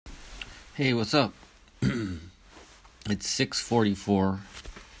Hey, what's up? It's 6:44,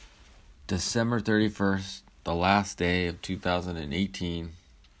 December 31st, the last day of 2018,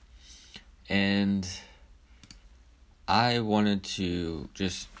 and I wanted to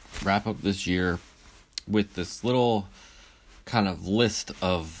just wrap up this year with this little kind of list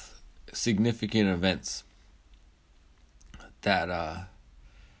of significant events that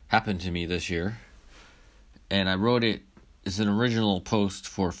happened to me this year, and I wrote it. It's an original post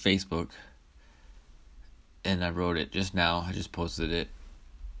for Facebook, and I wrote it just now. I just posted it,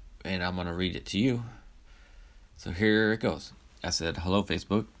 and I'm going to read it to you. So here it goes. I said, "Hello,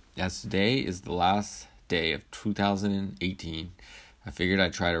 Facebook. As today is the last day of 2018, I figured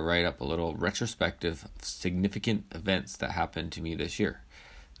I'd try to write up a little retrospective of significant events that happened to me this year.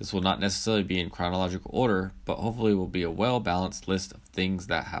 This will not necessarily be in chronological order, but hopefully will be a well-balanced list of things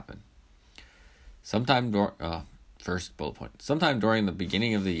that happened. First bullet point. Sometime during the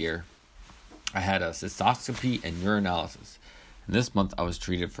beginning of the year, I had a cystoscopy and urinalysis. And this month I was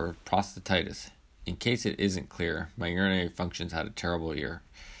treated for prostatitis. In case it isn't clear, my urinary functions had a terrible year.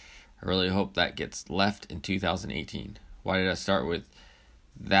 I really hope that gets left in 2018. Why did I start with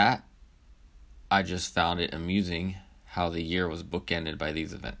that? I just found it amusing how the year was bookended by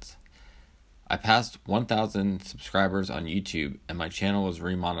these events. I passed 1,000 subscribers on YouTube and my channel was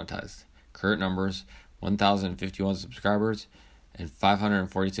remonetized. Current numbers, 1,051 subscribers, and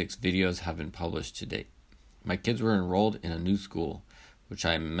 546 videos have been published to date. My kids were enrolled in a new school, which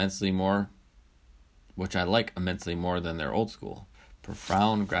I like immensely more than their old school.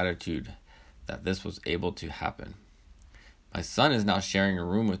 Profound gratitude that this was able to happen. My son is now sharing a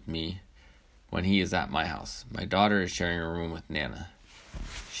room with me when he is at my house. My daughter is sharing a room with Nana.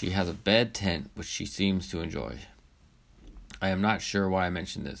 She has a bed tent, which she seems to enjoy. I am not sure why I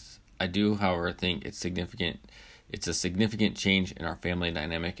mentioned this. I do, however, think it's significant. It's a significant change in our family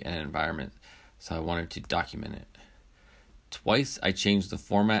dynamic and environment, so I wanted to document it. Twice, I changed the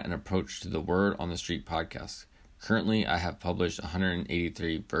format and approach to the Word on the Street podcast. Currently, I have published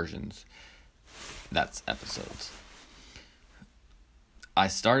 183 versions. That's episodes. I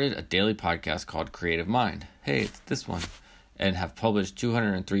started a daily podcast called Creative Mind. Hey, it's this one. And have published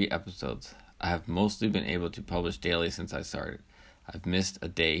 203 episodes. I have mostly been able to publish daily since I started. I've missed a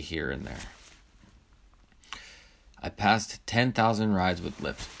day here and there. I passed 10,000 rides with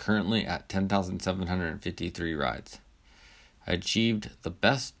Lyft, currently at 10,753 rides. I achieved the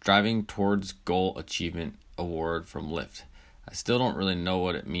Best Driving Towards Goal Achievement Award from Lyft. I still don't really know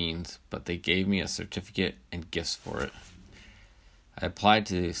what it means, but they gave me a certificate and gifts for it. I applied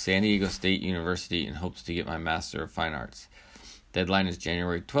to San Diego State University in hopes to get my Master of Fine Arts. Deadline is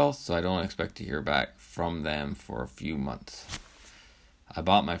January 12th, so I don't expect to hear back from them for a few months. I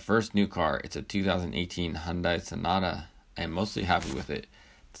bought my first new car. It's a 2018 Hyundai Sonata. I am mostly happy with it.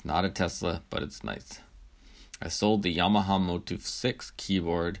 It's not a Tesla, but it's nice. I sold the Yamaha Motu 6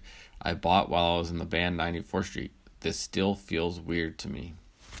 keyboard I bought while I was in the band 94th Street. This still feels weird to me.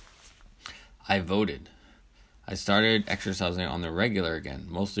 I voted. I started exercising on the regular again,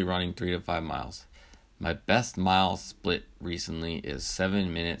 mostly running 3 to 5 miles. My best mile split recently is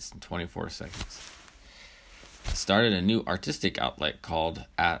 7 minutes and 24 seconds. I started a new artistic outlet called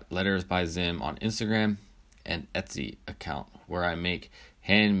 @LettersByZim on Instagram and Etsy account where I make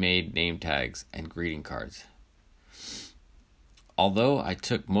handmade name tags and greeting cards. Although I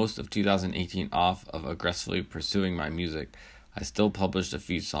took most of 2018 off of aggressively pursuing my music, I still published a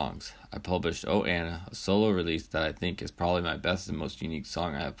few songs. I published Oh Anna, a solo release that I think is probably my best and most unique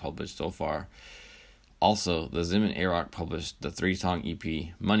song I have published so far. Also, the Zim and A-Rock published the 3-song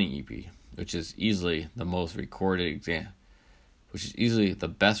EP, Money EP, which is easily the best recorded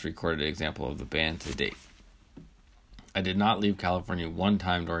example of the band to date. I did not leave California one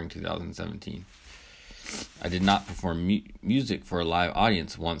time during 2017. I did not perform music for a live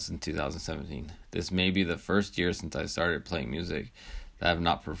audience once in 2017. This may be the first year since I started playing music that I have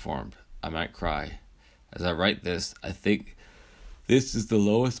not performed. I might cry. As I write this, I think this is the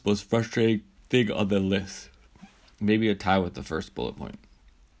lowest, most frustrating thing on the list. Maybe a tie with the first bullet point.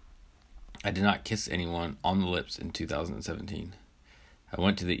 I did not kiss anyone on the lips in 2017. I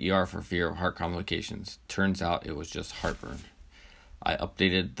went to the ER for fear of heart complications. Turns out it was just heartburn. I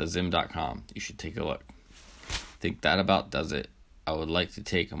updated the Zim.com. You should take a look. I think that about does it. I would like to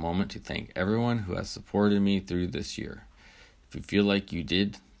take a moment to thank everyone who has supported me through this year. If you feel like you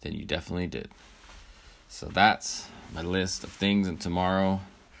did, then you definitely did. So that's my list of things, and tomorrow,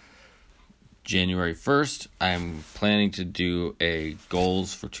 January 1st, I'm planning to do a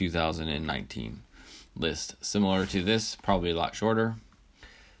goals for 2019 list. Similar to this, probably a lot shorter,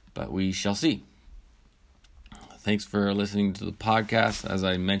 but we shall see. Thanks for listening to the podcast. As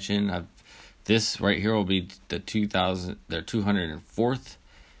I mentioned, I've This right here will be their 204th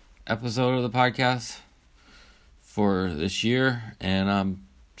episode of the podcast for this year, and I'm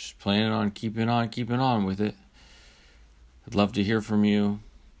just planning on keeping on with it. I'd love to hear from you,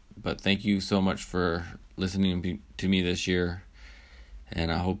 but thank you so much for listening to me this year,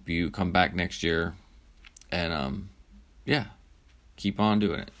 and I hope you come back next year, and keep on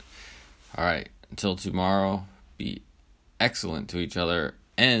doing it. All right, until tomorrow, be excellent to each other,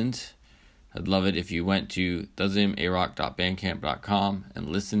 and I'd love it if you went to thezimarock.bandcamp.com and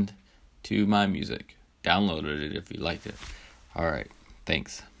listened to my music. Downloaded it if you liked it. All right,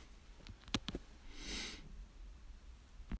 thanks.